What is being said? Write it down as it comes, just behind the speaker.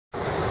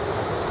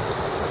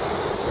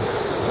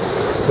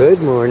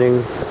Good morning.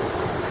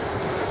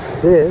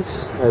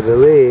 This, I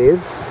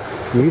believe,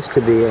 used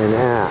to be an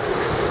axe.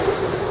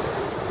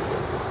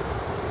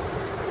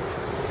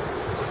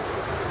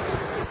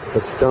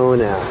 A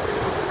stone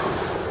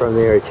axe from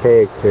the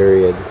archaic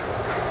period.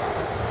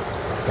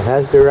 It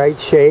has the right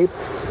shape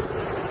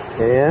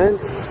and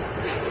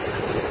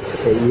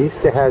it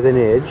used to have an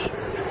edge.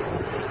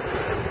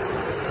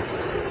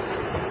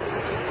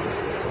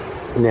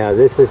 Now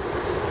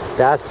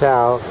that's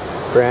how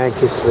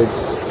branches would,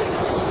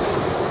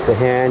 the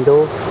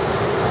handle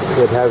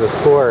would have a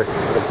fork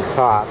at the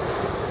top,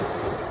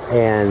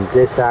 and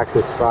this axe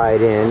would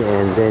slide in,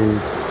 and then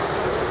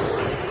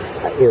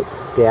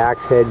the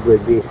axe head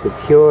would be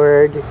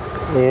secured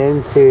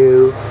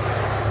into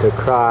the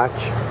crotch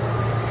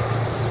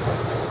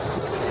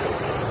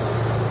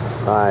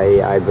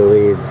by, I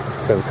believe,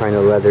 some kind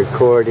of leather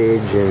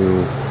cordage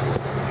and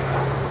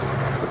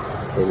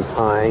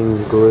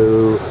pine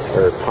glue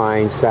or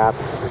pine sap,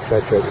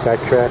 etc.,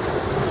 etc.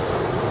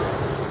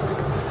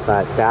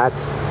 But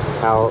that's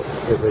how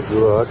it would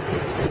look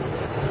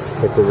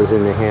if it was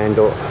in the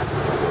handle,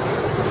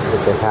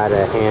 if it had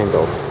a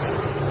handle.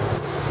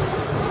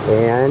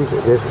 And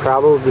this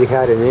probably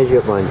had an edge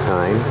at one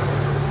time.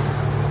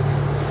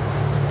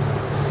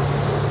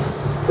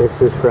 This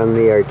is from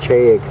the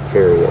archaic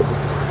period.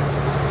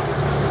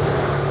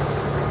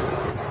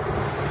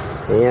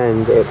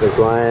 And it was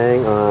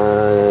lying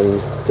on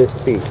this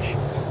beach.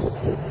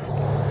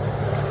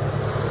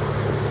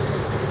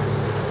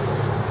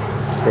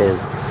 And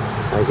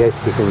I guess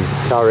you can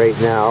tell right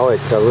now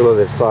it's a little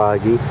bit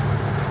foggy.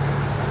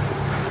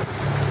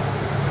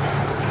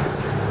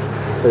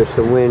 There is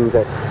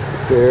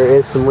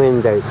some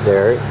wind out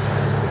there.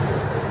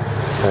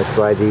 That's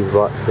why the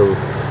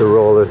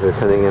rollers are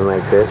coming in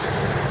like this.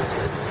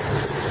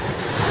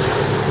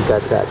 We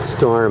got that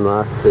storm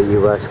off the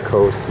US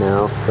coast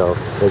now, so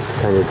it's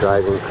kind of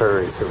driving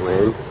currents and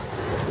wind.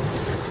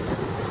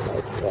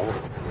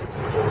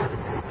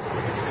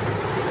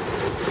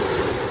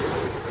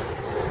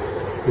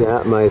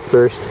 Yeah, my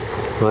first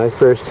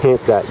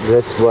hint that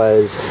this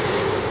was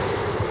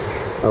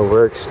a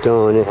work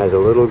stone. It has a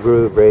little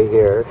groove right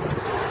here.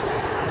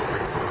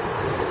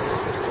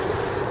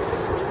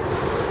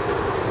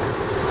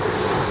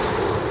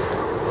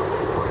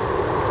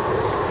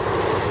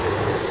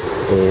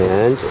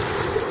 And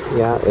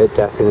yeah, it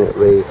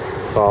definitely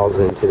falls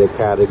into the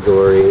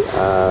category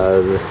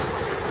of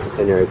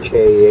an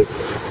archaic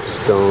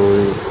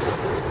stone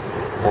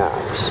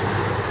axe.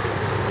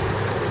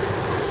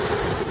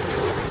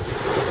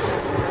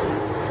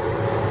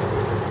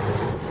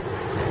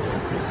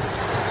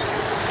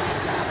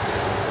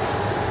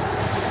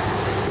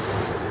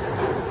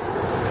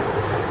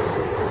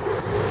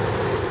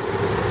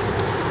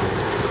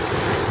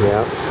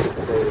 Yeah,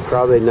 they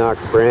probably knock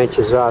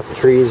branches off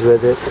trees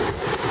with it.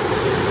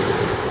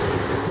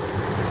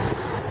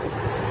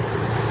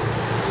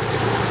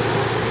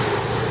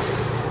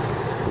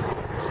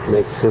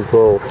 Make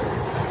simple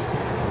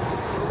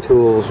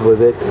tools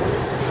with it.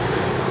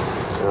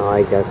 Well,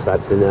 I guess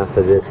that's enough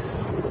of this.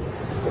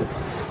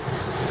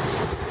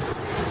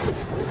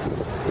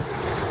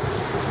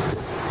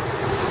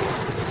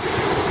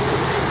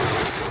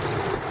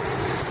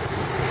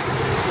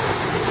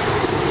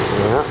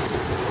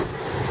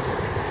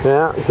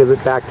 Yeah, give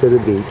it back to the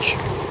beach.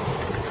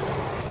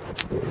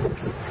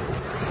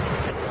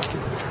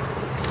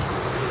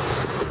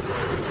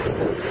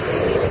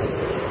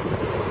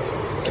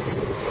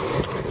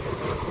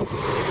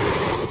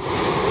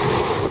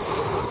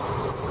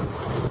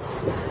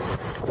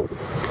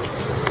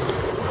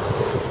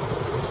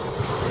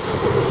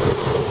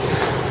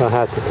 I'll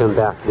have to come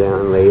back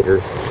down later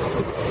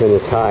when the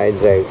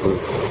tide's out and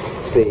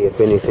see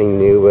if anything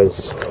new was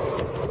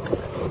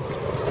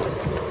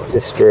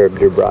disturbed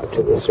or brought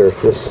to the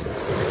surface.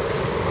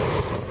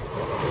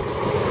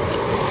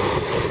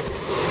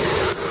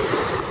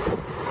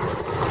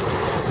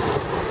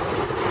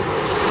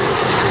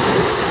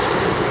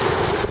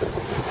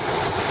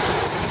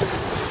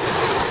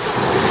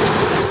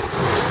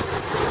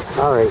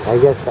 Alright, I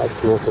guess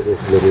that's enough of this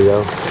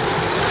video.